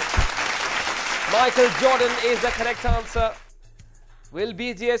favorite. Michael Jordan is the correct answer. Will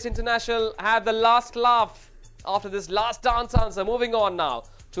BGS International have the last laugh after this last dance answer? Moving on now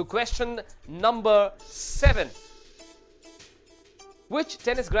to question number 7. Which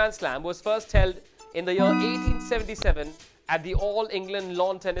tennis Grand Slam was first held in the year 1877 at the All England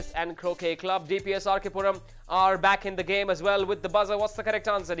Lawn Tennis and Croquet Club? DPS Arkipuram are back in the game as well with the buzzer. What's the correct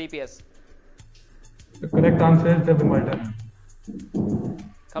answer, DPS? The correct answer is the Wimbledon.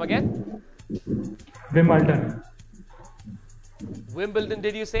 Come again? Wimbledon. Wimbledon,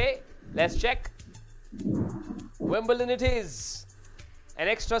 did you say? Let's check. Wimbledon it is. An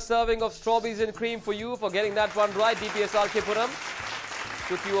extra serving of strawberries and cream for you for getting that one right, DPS Arkipuram.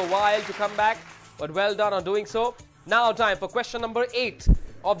 Took you a while to come back, but well done on doing so. Now time for question number 8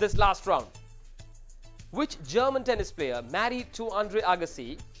 of this last round. Which German tennis player married to Andre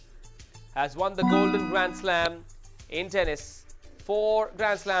Agassi has won the Golden Grand Slam in tennis? 4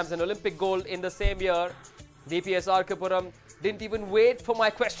 Grand Slams and Olympic gold in the same year. DPS Arkipuram didn't even wait for my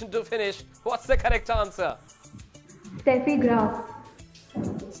question to finish. What's the correct answer? Steffi Graf.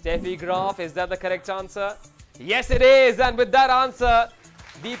 Steffi Graf, is that the correct answer? Yes, it is. And with that answer,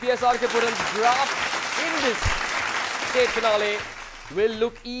 DPS Arkipuram's Graf in this state finale will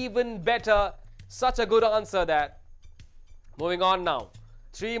look even better. Such a good answer that. Moving on now.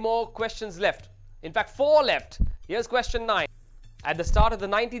 3 more questions left. In fact, 4 left. Here's question 9. At the start of the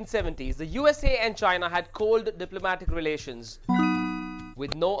 1970s, the USA and China had cold diplomatic relations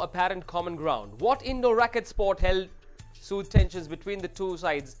with no apparent common ground. What indoor racket sport held soothed tensions between the two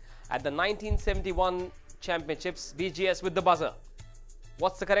sides at the 1971 championships? BGS with the buzzer.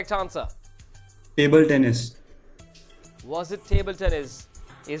 What's the correct answer? Table tennis. Was it table tennis?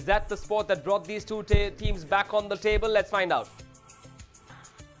 Is that the sport that brought these two teams back on the table? Let's find out.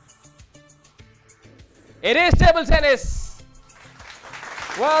 It is table tennis.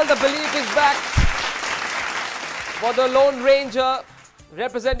 Well, the belief is back for the Lone Ranger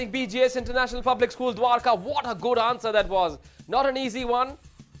representing BGS International Public School, Dwarka. What a good answer that was. Not an easy one.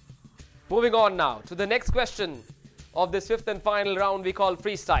 Moving on now to the next question of this 5th and final round we call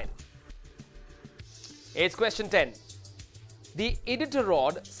freestyle. It's question 10. The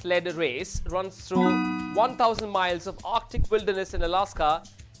Iditarod sled race runs through 1,000 miles of Arctic wilderness in Alaska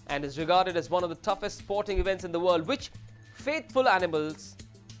and is regarded as one of the toughest sporting events in the world. Which faithful animals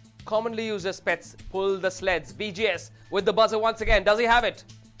commonly used as pets pull the sleds? BGS with the buzzer once again. Does he have it?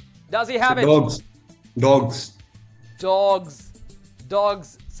 Does he have it? Dogs. Dogs. Dogs.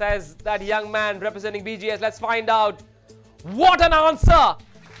 Dogs, says that young man representing BGS. Let's find out. What an answer!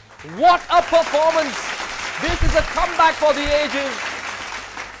 What a performance! This is a comeback for the ages.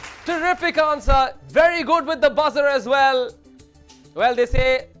 Terrific answer. Very good with the buzzer as well. Well, they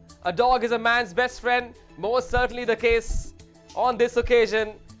say a dog is a man's best friend. Most certainly the case on this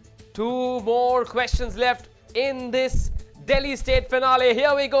occasion. 2 more questions left in this Delhi state finale.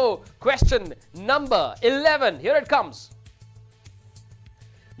 Here we go. Question number 11. Here it comes.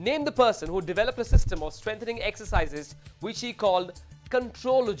 Name the person who developed a system of strengthening exercises which he called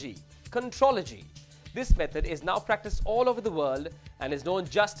contrology. Contrology. This method is now practiced all over the world and is known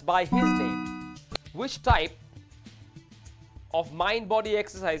just by his name. Which type of mind-body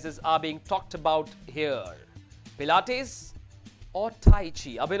exercises are being talked about here? Pilates or Tai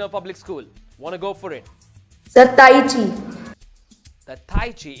Chi? Abhinav Public School. Want to go for it? Sir, Tai Chi. The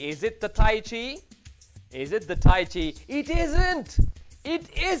Tai Chi. Is it the Tai Chi? Is it the Tai Chi? It isn't.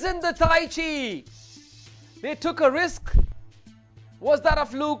 It isn't the Tai Chi. They took a risk. Was that a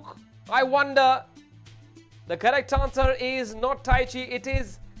fluke? I wonder. The correct answer is not Tai Chi. It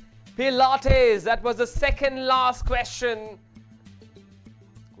is Pilates. That was the second last question.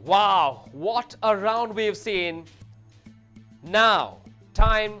 Wow, what a round we've seen. Now,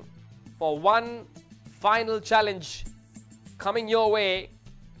 time for one final challenge coming your way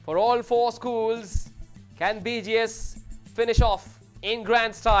for all 4 schools. Can BGS finish off in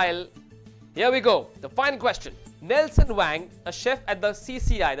grand style? Here we go. The final question. Nelson Wang, a chef at the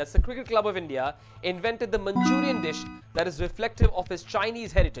CCI, that's the Cricket Club of India, invented the Manchurian dish that is reflective of his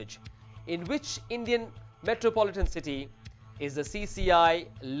Chinese heritage. In which Indian metropolitan city is the CCI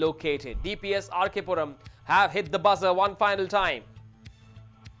located? DPS RK Puram have hit the buzzer one final time.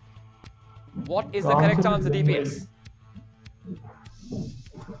 What is the correct answer, DPS?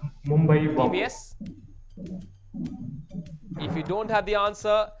 Mumbai. DPS? If you don't have the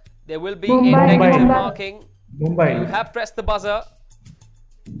answer, there will be Mumbai. a negative marking. Mumbai. You have pressed the buzzer.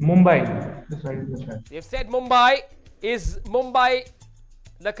 Mumbai. That's right. That's right. They've said Mumbai. Is Mumbai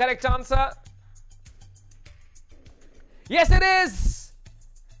the correct answer? Yes, it is!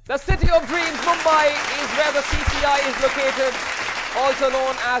 The City of Dreams, Mumbai, is where the CCI is located, also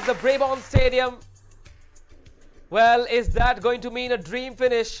known as the Brabourne Stadium. Well, is that going to mean a dream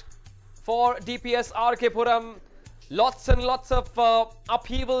finish for DPS RK Puram? Lots and lots of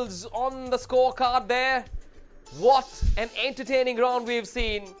upheavals on the scorecard there. What an entertaining round we've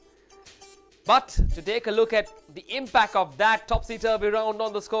seen. But to take a look at the impact of that topsy-turvy round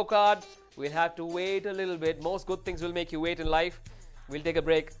on the scorecard, we'll have to wait a little bit. Most good things will make you wait in life. We'll take a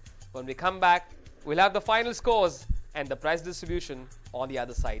break. When we come back, we'll have the final scores and the prize distribution on the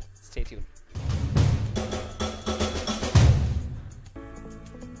other side. Stay tuned.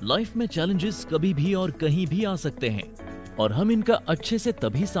 Life में challenges कभी भी और कहीं भी आ सकते हैं और हम इनका अच्छे से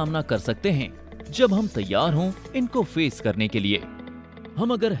तभी सामना कर सकते हैं जब हम तैयार हों इनको फेस करने के लिए।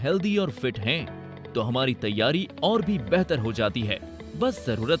 हम अगर हेल्दी और फिट हैं तो हमारी तैयारी और भी बेहतर हो जाती है। बस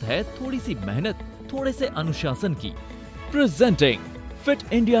जरूरत है थोड़ी सी मेहनत, थोड़े से अनुशासन की। Presenting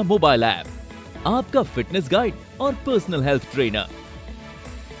fit India mobile app, आपका फिटनेस गाइड और पर्सनल हेल्थ ट्रेनर।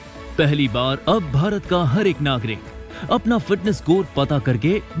 पहली बार अब भारत का हर एक नागरिक अपना फिटनेस स्कोर पता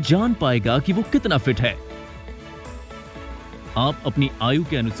करके जान पाएगा कि वो कितना फिट है। आप अपनी आयु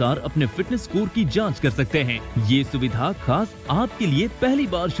के अनुसार अपने फिटनेस स्कोर की जांच कर सकते हैं। ये सुविधा खास आपके लिए पहली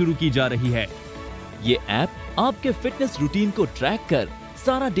बार शुरू की जा रही है। ये ऐप आपके फिटनेस रूटीन को ट्रैक कर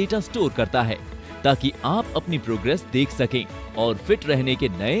सारा डेटा स्टोर करता है ताकि आप अपनी प्रोग्रेस देख सकें और फिट रहने के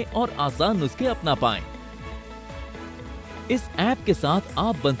नए और आसान नुस्खे अपना पाएं। इस ऐप के साथ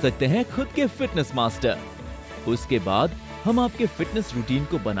आप बन सकते हैं खुद के फिटनेस मास्टर। उसके बाद हम आपके फिटनेस रूटीन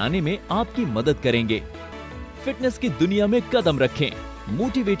को बनाने में आपकी मदद करेंगे। फिटनेस की दुनिया में कदम रखें,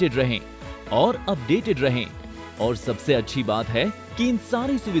 मोटिवेटेड रहें और अपडेटेड रहें। और सबसे अच्छी बात है कि इन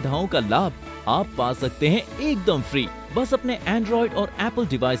सारी सुविधाओं का लाभ आप पा सकते हैं एकदम फ्री। बस अपने एंड्रॉइड और एप्पल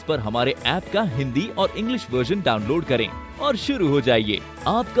डिवाइस पर हमारे ऐप का हिंदी और इंग्लिश वर्जन डाउनलोड करें और शुरू हो जाइए।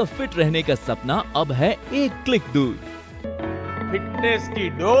 आपका फिट रहने का सपना अब है एक क्लिक दूर। फिटनेस की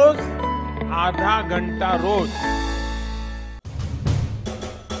डोज आधा घंटा रोज।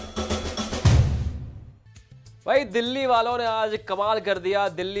 भाई दिल्ली वालों ने आज कमाल कर दिया।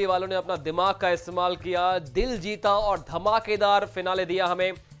 दिल्ली वालों ने अपना दिमाग का इस्तेमाल किया, दिल जीता और धमाकेदार फिनाले दिया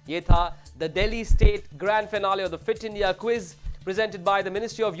हमें। ये था the Delhi state grand finale of the fit India quiz presented by the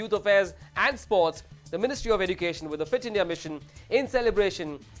Ministry of Youth Affairs and Sports, the Ministry of Education with the Fit India mission in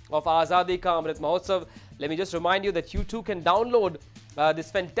celebration of Azadi Ka Amrit Mahotsav. Let me just remind you that you too can download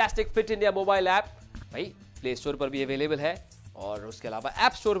this fantastic Fit India mobile app. भाई play store पर भी available है और उसके अलावा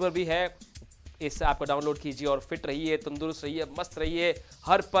app store पर भी है। इस ऐप को डाउनलोड कीजिए और फिट रहिए, तंदुरुस्त रहिए, मस्त रहिए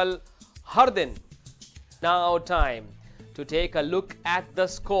हर पल हर दिन। Now time to take a look at the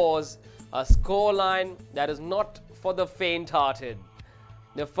scores, a score line that is not for the faint-hearted.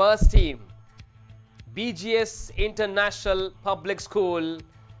 The first team, BGS International Public School,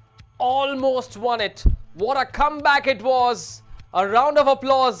 almost won it. What a comeback it was. A round of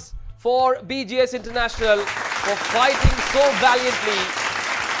applause for BGS International for fighting so valiantly.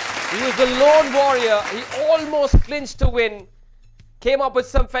 He was the lone warrior. He almost clinched to win. Came up with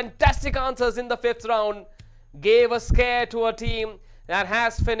some fantastic answers in the 5th round. Gave a scare to a team that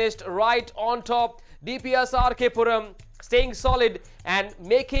has finished right on top. DPS RK Puram staying solid and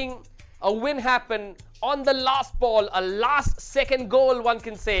making a win happen on the last ball. A last second goal, one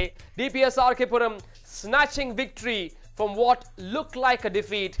can say. DPS RK Puram snatching victory from what looked like a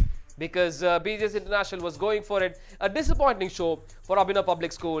defeat because BGS International was going for it. A disappointing show for Abhinav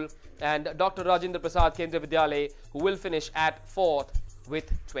Public School and Dr. Rajendra Prasad Kendriya Vidyalaya, who will finish at 4th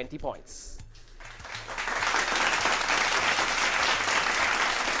with 20 points.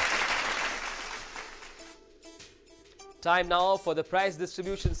 Time now for the prize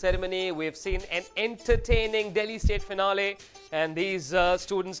distribution ceremony. We've seen an entertaining Delhi State finale, and these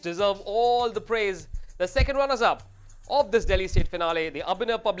students deserve all the praise. The second runners-up of this Delhi State finale, the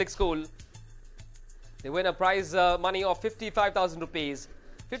Abhinav Public School, they win a prize money of 55,000 rupees.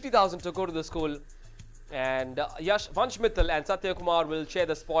 50,000 to go to the school, and Vansh Mittal and Satya Kumar will share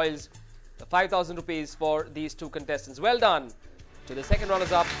the spoils. The 5,000 rupees for these two contestants. Well done to the second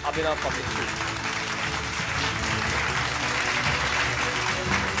runners-up, Abhinav Public School.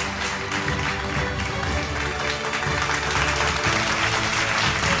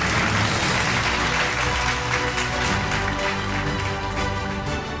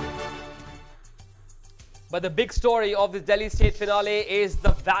 But the big story of this Delhi State finale is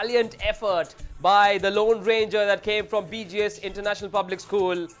the valiant effort by the Lone Ranger that came from BGS International Public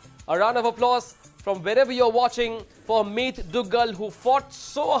School. A round of applause from wherever you're watching for Meet Duggal, who fought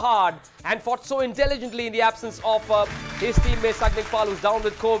so hard and fought so intelligently in the absence of his teammate Sagnik Pal, who's down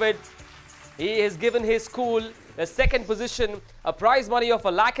with COVID. He has given his school a second position, a prize money of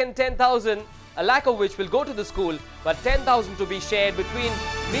 1,10,000, a lakh of which will go to the school, but 10,000 to be shared between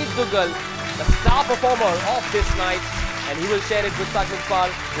Meet Duggal, the star performer of this night, and he will share it with Sagnik Pal,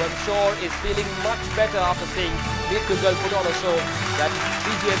 who I'm sure is feeling much better after seeing Meet Duggal put on a show that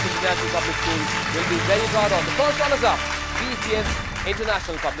BGS International Public School will be very proud of. The first runners-up, BGS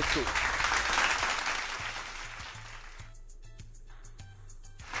International Public School.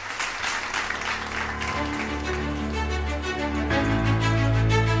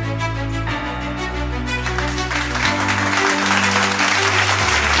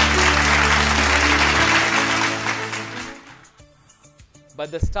 But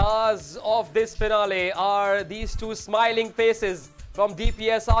the stars of this finale are these two smiling faces from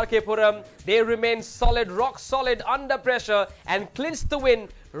DPS RK Puram. They remain solid, rock solid under pressure and clinched the win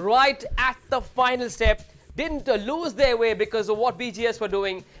right at the final step. Didn't lose their way because of what BGS were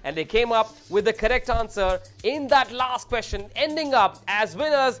doing, and they came up with the correct answer in that last question, ending up as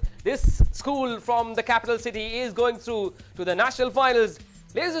winners. This school from the capital city is going through to the national finals.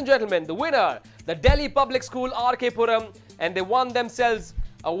 Ladies and gentlemen, the winner, the Delhi Public School RK Puram, and they won themselves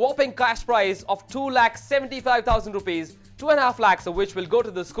a whopping cash prize of 2,75,000 rupees, 2.5 lakhs of which will go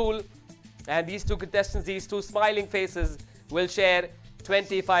to the school. And these two contestants, these two smiling faces, will share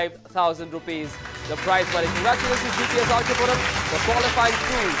 25,000 rupees, the prize money. Congratulations, DPS RK Puram, for qualifying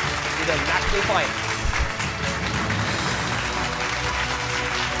through to the national final.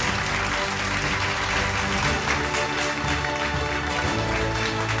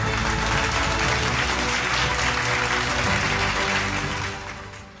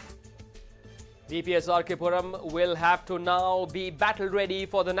 DPS RK Puram will have to now be battle ready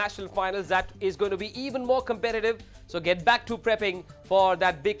for the national finals. That is going to be even more competitive. So get back to prepping for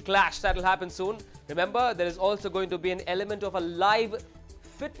that big clash that will happen soon. Remember, there is also going to be an element of a live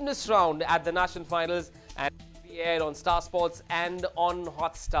fitness round at the national finals, and it will be aired on Star Sports and on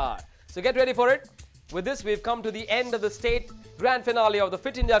Hotstar. So get ready for it. With this, we've come to the end of the state grand finale of the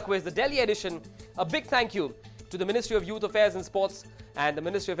Fit India Quiz, the Delhi edition. A big thank you to the Ministry of Youth Affairs and Sports and the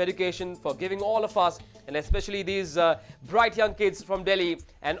Ministry of Education for giving all of us, and especially these bright young kids from Delhi,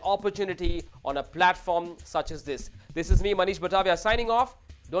 an opportunity on a platform such as this. This is me, Manish Batavia, signing off.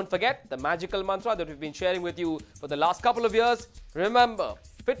 Don't forget the magical mantra that we've been sharing with you for the last couple of years. Remember,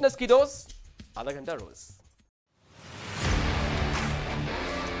 fitness ki dose, आधा घंटा रोज.